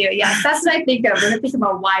love with you. Yes, that's what I think of when I think of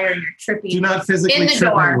a wire and you're tripping. Do not physically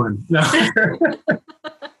trip anyone. No.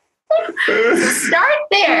 So start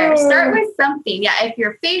there. Start with something. Yeah, if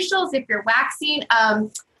you're facials, if you're waxing.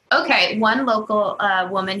 Okay, one local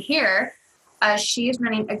woman here, she is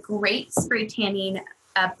running a great spray tanning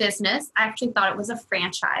business. I actually thought it was a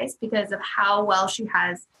franchise because of how well she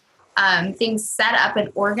has things set up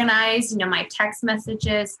and organized. You know, my text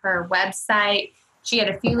messages, her website. She had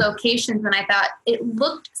a few locations, and I thought it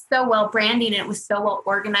looked so well branded and it was so well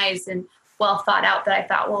organized and well thought out that I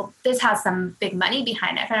thought, well, this has some big money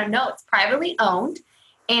behind it. I found out, no, it's privately owned,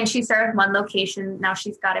 and she started with one location. Now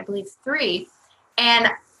she's got, I believe, 3. And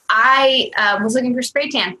I was looking for spray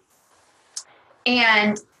tan,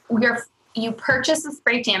 and you purchase a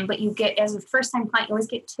spray tan, but you get, as a first-time client, you always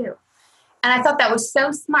get 2. And I thought that was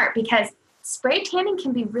so smart because spray tanning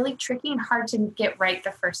can be really tricky and hard to get right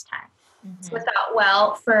the first time. Mm-hmm. So I thought,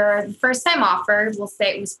 well, for the first-time offer, we'll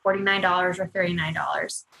say it was $49 or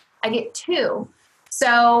 $39. I get 2.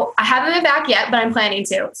 So I haven't been back yet, but I'm planning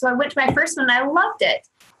to. So I went to my first one and I loved it.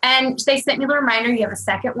 And they sent me the reminder, you have a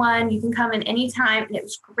second one, you can come in anytime, and it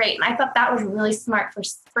was great. And I thought that was really smart for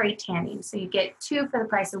spray tanning. So you get 2 for the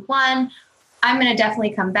price of 1. I'm going to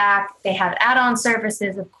definitely come back. They have add-on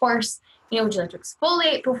services, of course. You know, would you like to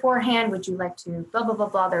exfoliate beforehand? Would you like to blah, blah, blah,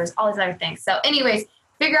 blah. There's all these other things. So anyways,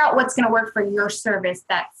 figure out what's going to work for your service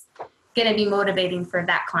that's going to be motivating for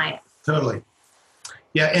that client. Totally.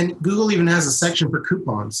 Yeah, and Google even has a section for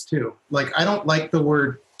coupons too. Like, I don't like the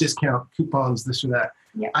word discount, coupons, this or that.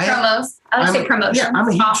 Yeah, promos. I would say promotions. Yeah, I'm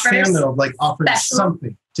a huge offers, fan of like offering special.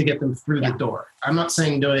 something to get them through the door. I'm not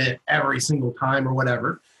saying do it every single time or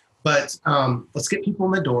whatever, but let's get people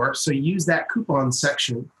in the door. So use that coupon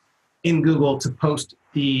section in Google to post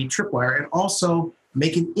the tripwire, and also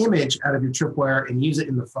make an image out of your tripwire and use it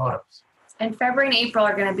in the photos. And February and April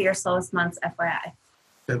are going to be your slowest months, FYI.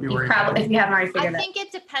 February. If you haven't already figured it out. I think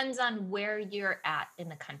it depends on where you're at in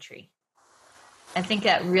the country. I think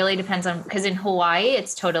that really depends on, because in Hawaii,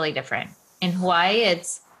 it's totally different. In Hawaii,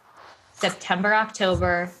 it's September,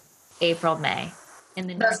 October, April, May. In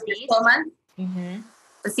the Northeast. Slow month? Mm-hmm.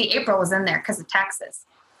 But see, April was in there because of taxes.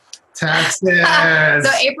 Taxes.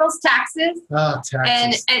 So April's taxes. Oh,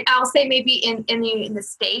 taxes. And I'll say maybe in the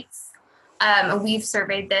States, we've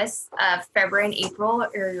surveyed this. February and April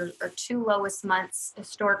are 2 lowest months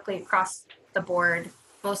historically across the board,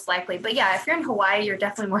 most likely. But yeah, if you're in Hawaii, you're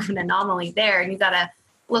definitely more of an anomaly there, and you got to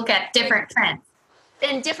look at different trends.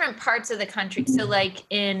 In different parts of the country. So like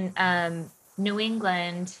in New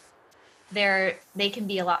England, they can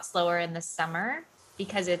be a lot slower in the summer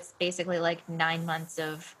because it's basically like 9 months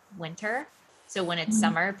of winter. So when it's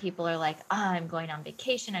summer, people are like, I'm going on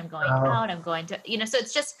vacation, I'm going out, I'm going to, so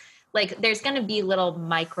it's just like, there's going to be little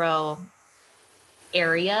micro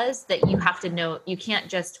areas that you have to know. You can't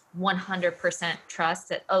just 100% trust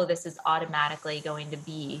that, this is automatically going to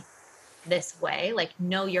be this way. Like,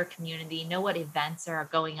 know your community, know what events are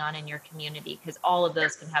going on in your community, because all of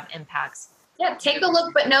those can have impacts. Yeah, take a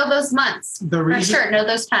look, but know those months. For sure, know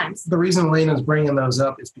those times. The reason Elena's bringing those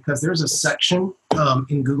up is because there's a section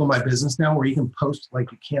in Google My Business now where you can post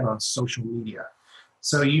like you can on social media.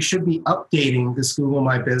 So you should be updating this Google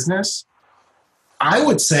My Business, I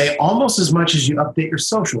would say, almost as much as you update your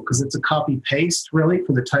social, because it's a copy paste really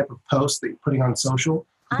for the type of post that you're putting on social.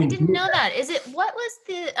 I didn't know that. Is it, what was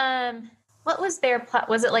their,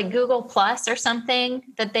 was it like Google Plus or something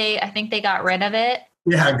that I think they got rid of it?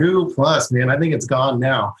 Yeah, Google Plus, man. I think it's gone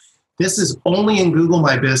now. This is only in Google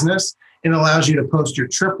My Business. It allows you to post your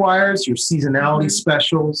tripwires, your seasonality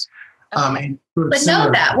specials. Okay. But know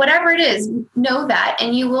that, whatever it is, know that.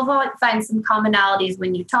 And you will find some commonalities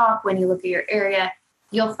when you talk, when you look at your area.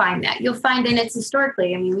 You'll find that. You'll find, and it's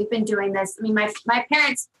historically, I mean, we've been doing this. I mean, my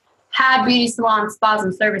parents had beauty salons, spas,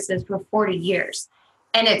 and services for 40 years.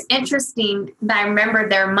 And it's interesting that I remember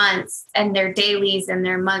their months and their dailies and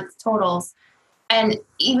their month totals. And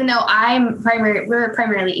even though we're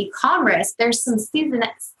primarily e-commerce, there's some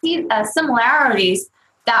similarities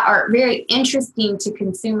that are very interesting to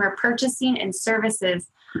consumer purchasing and services.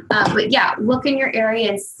 But yeah, look in your area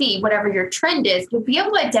and see whatever your trend is. You'll be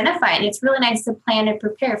able to identify it. And it's really nice to plan and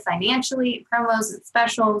prepare financially, promos and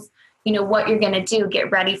specials, what you're going to do,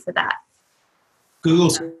 get ready for that.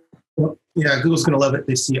 Google's going to love it.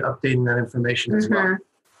 They see you updating that information as well.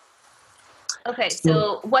 Okay,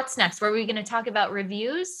 so what's next? Were we going to talk about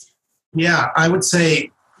reviews? Yeah, I would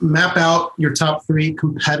say map out your top 3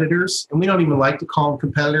 competitors. And we don't even like to call them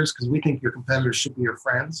competitors because we think your competitors should be your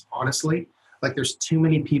friends, honestly. Like, there's too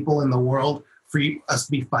many people in the world for us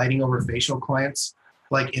to be fighting over facial clients.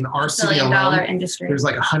 Like, in our city alone, industry. There's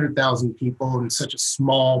like 100,000 people and such a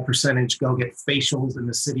small percentage go get facials in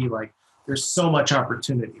the city. Like, there's so much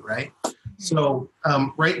opportunity, right? So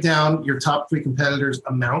write down your top 3 competitors'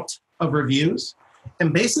 amount of reviews.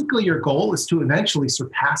 And basically your goal is to eventually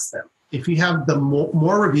surpass them. If you have the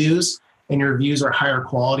more reviews and your reviews are higher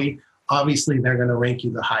quality, obviously they're going to rank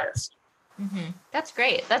you the highest. That's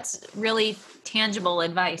great. That's really tangible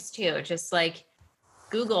advice too. Just like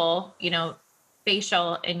Google,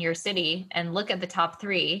 facial in your city and look at the top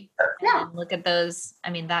 3 and look at those. I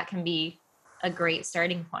mean, that can be a great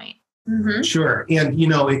starting point. Sure. And,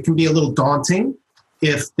 it can be a little daunting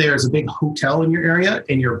if there's a big hotel in your area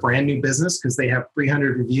and you're a brand new business because they have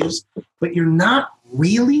 300 reviews, but you're not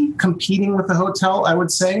really competing with the hotel, I would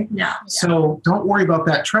say. No. So don't worry about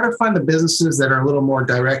that. Try to find the businesses that are a little more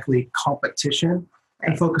directly competition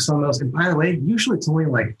and focus on those. And by the way, usually it's only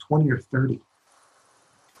like 20 or 30.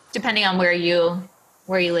 Depending on where you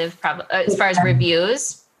live, probably as far as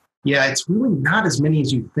reviews. Yeah, it's really not as many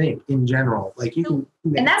as you think in general. Like you can,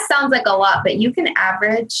 and that sounds like a lot, but you can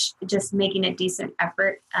average just making a decent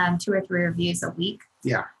effort, 2 or 3 reviews a week.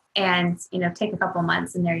 Yeah. And, take a couple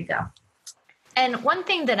months and there you go. And one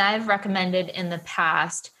thing that I've recommended in the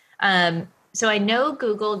past, so I know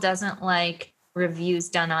Google doesn't like reviews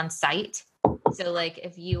done on site. So like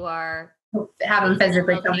if you are having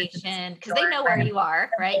physically location, because they know where you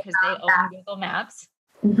are, right? Because they own Google Maps.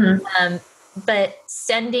 But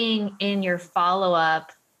sending in your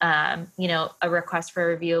follow-up, a request for a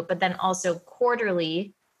review, but then also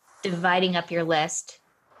quarterly dividing up your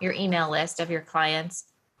email list of your clients,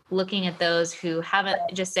 looking at those who haven't,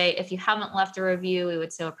 just say, if you haven't left a review, we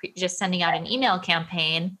would just sending out an email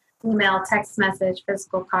campaign. Email, text message,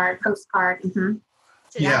 physical card, postcard. To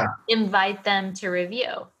invite them to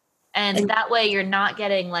review. And that way you're not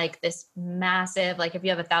getting like this massive, like if you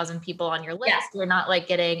have 1,000 people on your list, you're not like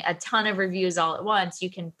getting a ton of reviews all at once. You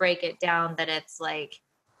can break it down that it's like.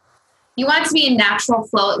 You want it to be a natural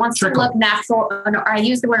flow. It wants to look natural. Or I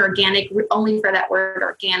use the word organic only for that word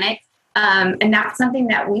organic. And that's something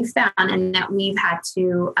that we found and that we've had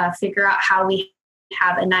to figure out how we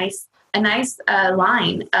have a nice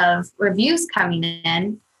line of reviews coming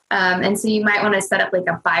in. And so you might want to set up like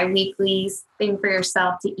a bi-weekly thing for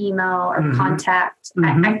yourself to email or contact.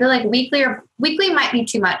 I feel like weekly might be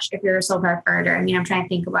too much if you're a sole proprietor. I mean, I'm trying to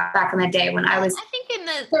think about back in the day when I was. I think in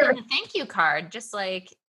the thank you card, just like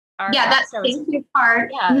that thank you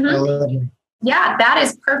card. Yeah. Yeah, that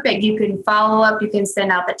is perfect. You can follow up. You can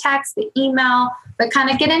send out the text, the email, but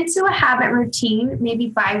kind of get into a habit routine, maybe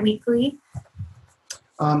bi-weekly.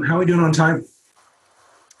 How are we doing on time?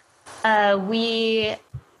 We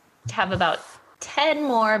have about 10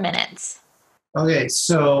 more minutes. Okay,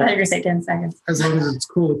 so I think you're saying 10 seconds. As long as it's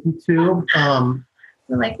cool with you too.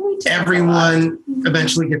 We're like, everyone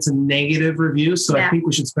eventually gets a negative review. So I think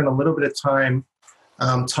we should spend a little bit of time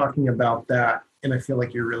talking about that. And I feel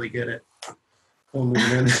like you're really good at moving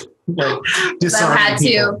in. Like, I've had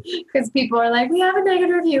to, because people are like, we have a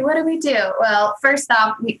negative review. What do we do? Well, first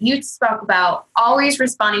off, you spoke about always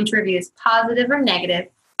responding to reviews, positive or negative,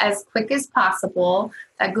 as quick as possible.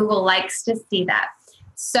 That Google likes to see that.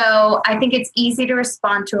 So I think it's easy to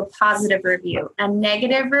respond to a positive review. A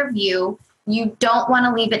negative review, you don't want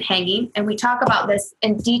to leave it hanging. And we talk about this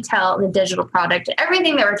in detail in the digital product.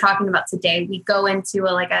 Everything that we're talking about today, we go into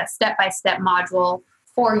a step-by-step module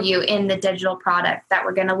for you in the digital product that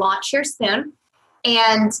we're going to launch here soon.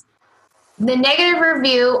 And the negative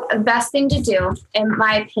review, the best thing to do, in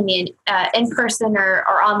my opinion, in person or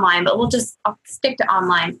online, but I'll stick to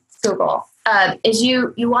online, Google, is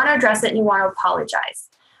you want to address it and you want to apologize.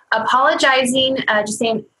 Apologizing, just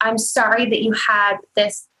saying, I'm sorry that you had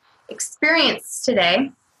this experience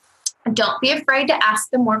today. Don't be afraid to ask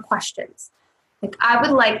them more questions. Like, I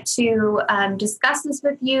would like to discuss this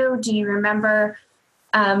with you. Do you remember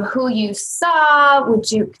who you saw?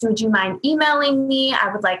 Would you mind emailing me?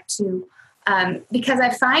 I would like to, because I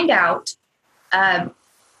find out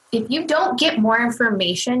if you don't get more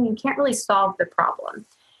information, you can't really solve the problem.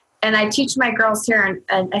 And I teach my girls here,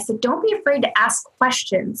 and I said, don't be afraid to ask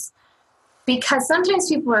questions, because sometimes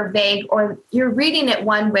people are vague, or you're reading it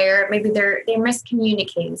one way, or maybe they're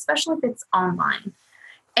miscommunicating, especially if it's online.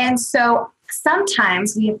 And so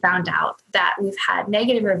sometimes we have found out that we've had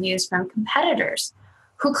negative reviews from competitors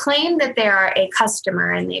who claim that they are a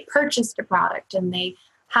customer and they purchased a product and they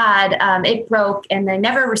had it broke and they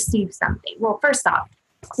never received something. Well, first off,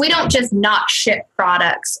 we don't just not ship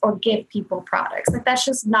products or give people products. Like, that's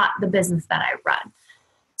just not the business that I run.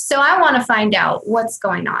 So I want to find out what's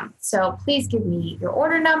going on. So please give me your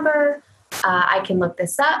order number. I can look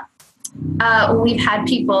this up. We've had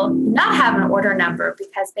people not have an order number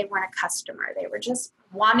because they weren't a customer. They were just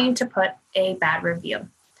wanting to put a bad review.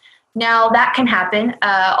 Now, that can happen.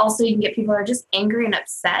 Also, you can get people who are just angry and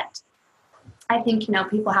upset. I think,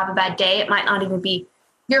 people have a bad day. It might not even be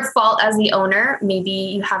your fault as the owner. Maybe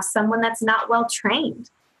you have someone that's not well trained.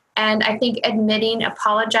 And I think admitting,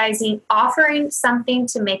 apologizing, offering something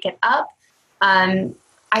to make it up,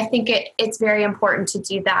 I think it's very important to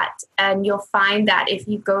do that. And you'll find that if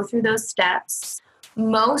you go through those steps,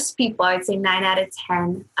 most people, I'd say 9 out of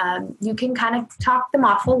 10, you can kind of talk them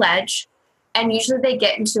off a ledge. And usually they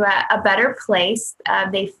get into a better place.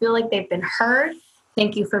 They feel like they've been heard.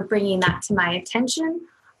 Thank you for bringing that to my attention.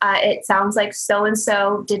 It sounds like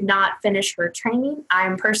so-and-so did not finish her training.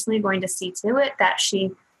 I'm personally going to see to it that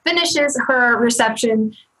she finishes her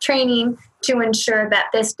reception training to ensure that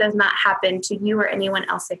this does not happen to you or anyone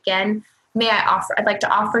else again. I'd like to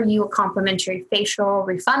offer you a complimentary facial,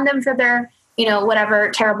 refund them for their, whatever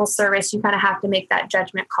terrible service. You kind of have to make that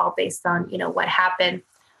judgment call based on, what happened.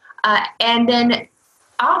 And then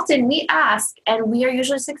often we ask, and we are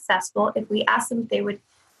usually successful if we ask them if they would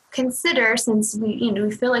consider, since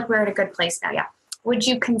we feel like we're at a good place now. Yeah. Would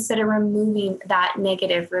you consider removing that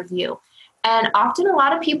negative review? And often a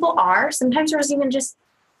lot of people are. Sometimes there's even just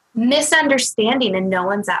misunderstanding and no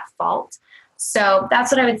one's at fault. So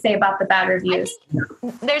that's what I would say about the bad reviews.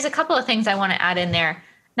 There's a couple of things I want to add in there.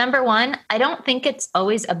 Number one, I don't think it's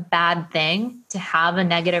always a bad thing to have a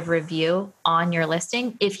negative review on your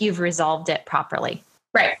listing if you've resolved it properly.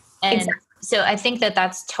 Right. And exactly. So I think that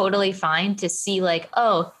that's totally fine to see, like,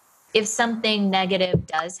 oh, if something negative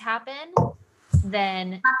does happen,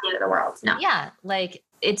 then not the end of the world. No. Yeah. Like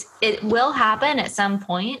it will happen at some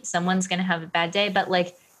point. Someone's going to have a bad day, but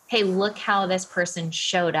like, hey, look how this person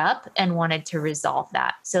showed up and wanted to resolve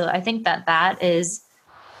that. So I think that is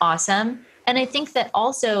awesome. And I think that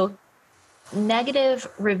also negative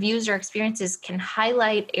reviews or experiences can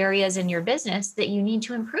highlight areas in your business that you need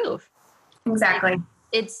to improve. Exactly.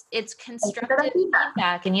 It's constructive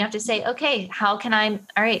feedback, and you have to say, okay, all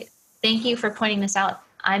right, thank you for pointing this out.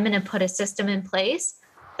 I'm going to put a system in place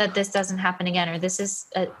that this doesn't happen again, or this is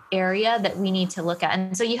an area that we need to look at.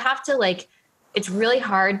 And so you have to it's really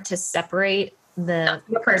hard to separate the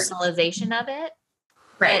personalization of it.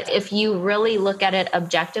 Right. But if you really look at it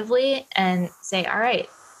objectively and say, all right,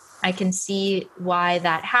 I can see why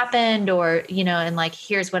that happened, or, and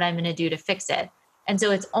here's what I'm going to do to fix it. And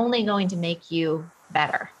so it's only going to make you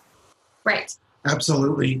better. Right.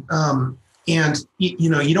 Absolutely. And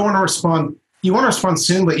you don't want to respond. You want to respond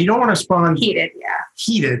soon, but you don't want to respond heated. Yeah.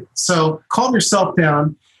 Heated. So calm yourself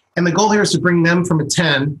down. And the goal here is to bring them from a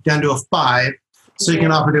 10 down to a 5. So you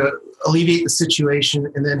can offer to alleviate the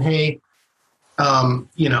situation, and then, hey,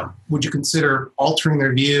 would you consider altering the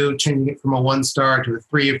review, changing it from a 1-star to a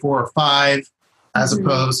 3 or 4 or 5, as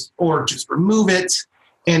opposed, or just remove it.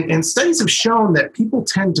 And studies have shown that people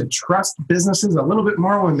tend to trust businesses a little bit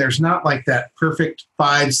more when there's not like that perfect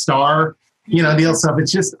 5-star, deal. So if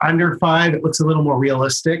it's just under 5, it looks a little more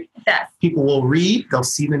realistic. Yes. People will read, they'll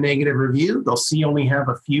see the negative review, they'll see you only have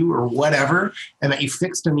a few or whatever, and that you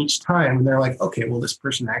fixed them each time. And they're like, okay, well, this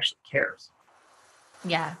person actually cares.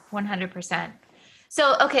 Yeah, 100%.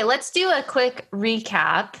 So, okay, let's do a quick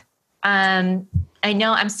recap. I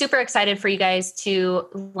know I'm super excited for you guys to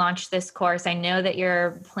launch this course. I know that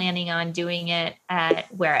you're planning on doing it at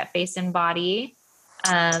Face and Body.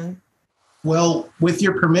 Well, with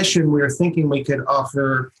your permission, we were thinking we could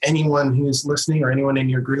offer anyone who's listening or anyone in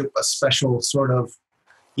your group a special sort of,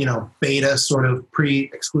 beta sort of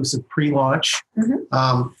exclusive pre-launch.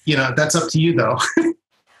 That's up to you though.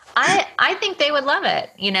 I think they would love it.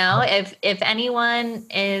 If anyone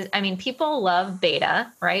is, people love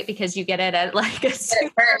beta, right? Because you get it at like a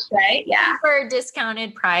super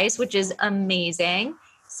discounted price, which is amazing.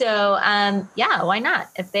 So, why not?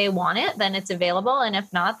 If they want it, then it's available. And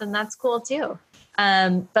if not, then that's cool too.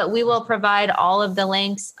 But we will provide all of the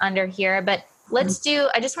links under here, but I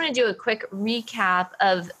just want to do a quick recap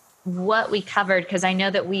of what we covered, because I know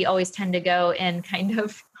that we always tend to go in kind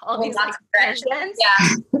of all these directions.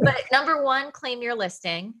 Yeah. But number 1, claim your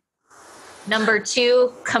listing. Number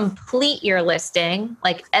 2, complete your listing,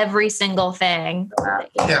 like every single thing.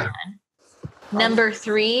 Number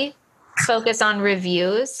 3, focus on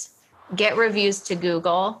reviews, get reviews to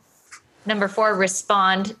Google. Number 4,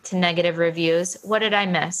 respond to negative reviews. What did I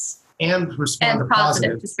miss? And respond to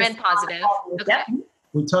positive. And positive. Okay. Yep.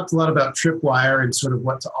 We talked a lot about Tripwire and sort of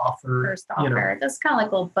what to offer. First offer. That's kind of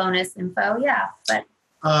like a little bonus info. Yeah. But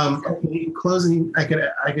in closing, I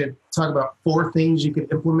could talk about 4 things you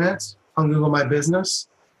could implement on Google My Business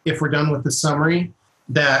if we're done with the summary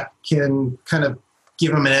that can kind of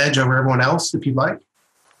give them an edge over everyone else, if you'd like.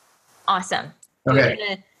 Awesome.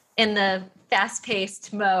 Okay. In the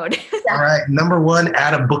fast-paced mode. All right. Number 1,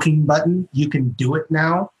 add a booking button. You can do it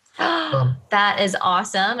now. That is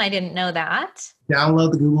awesome. I didn't know that.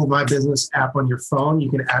 Download the Google My Business app on your phone. You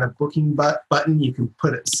can add a booking button. You can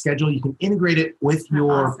put a schedule. You can integrate it with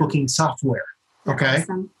your booking software. Okay.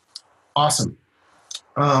 Awesome.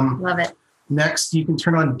 Love it. Next, you can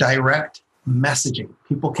turn on direct messaging.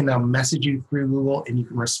 People can now message you through Google and you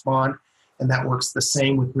can respond. And that works the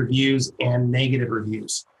same with reviews and negative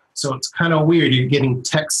reviews. So it's kind of weird. You're getting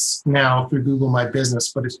texts now through Google My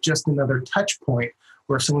Business, but it's just another touch point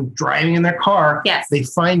where someone's driving in their car, they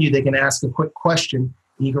find you, they can ask a quick question,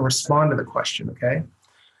 and you can respond to the question, okay?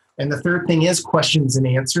 And the third thing is questions and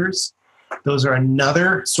answers. Those are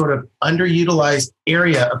another sort of underutilized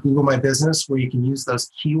area of Google My Business where you can use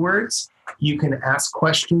those keywords. You can ask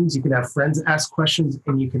questions, you can have friends ask questions,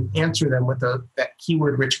 and you can answer them with that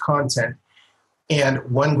keyword-rich content. And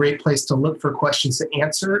one great place to look for questions to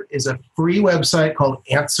answer is a free website called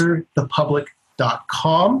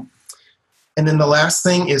answerthepublic.com. And then the last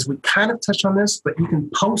thing is, we kind of touched on this, but you can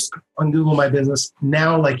post on Google My Business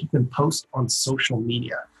now like you can post on social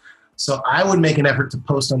media. So I would make an effort to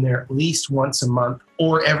post on there at least once a month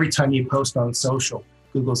or every time you post on social.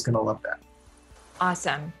 Google's going to love that.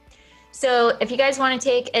 Awesome. So if you guys want to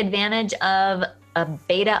take advantage of a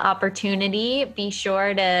beta opportunity, be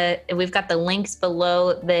sure we've got the links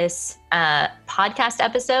below this podcast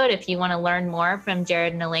episode if you want to learn more from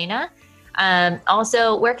Jared and Alana.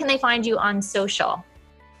 Also, where can they find you on social?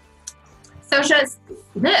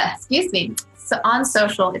 Excuse me. So on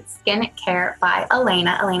social, it's Skin Care by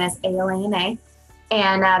Alana. Alana's Alana.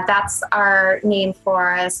 And that's our name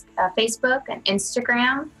for us, Facebook and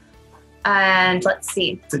Instagram. And let's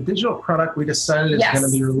see. The digital product we decided is going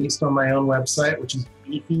to be released on my own website, which is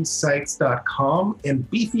beefysites.com. And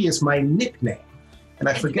Beefy is my nickname. And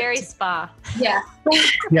I forget. Very spa. Yeah.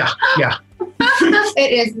 Yeah.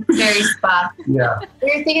 It is very spa. Yeah.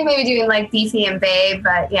 We were thinking maybe doing like Beefy and Babe,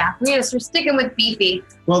 but yeah, we're sticking with Beefy.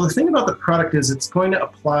 Well, the thing about the product is it's going to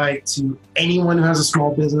apply to anyone who has a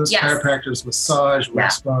small business, chiropractors, massage,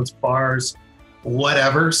 restaurants, bars,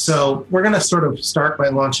 whatever. So we're going to sort of start by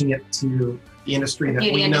launching it to the industry that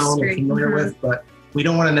we know and are familiar with, but we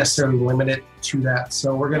don't want to necessarily limit it to that.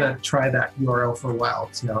 So we're going to try that URL for a while,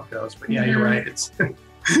 see how it goes. But yeah, you're right. It's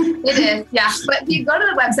It is, yeah. But if you go to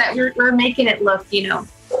the website, we're making it look, female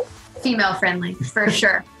friendly for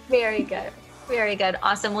sure. Very good. Very good.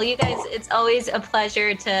 Awesome. Well, you guys, it's always a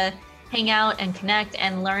pleasure to hang out and connect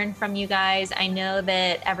and learn from you guys. I know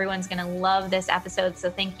that everyone's going to love this episode.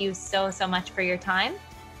 So thank you so much for your time.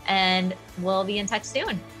 And we'll be in touch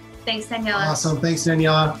soon. Thanks, Daniela. Awesome. Thanks,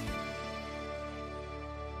 Daniela.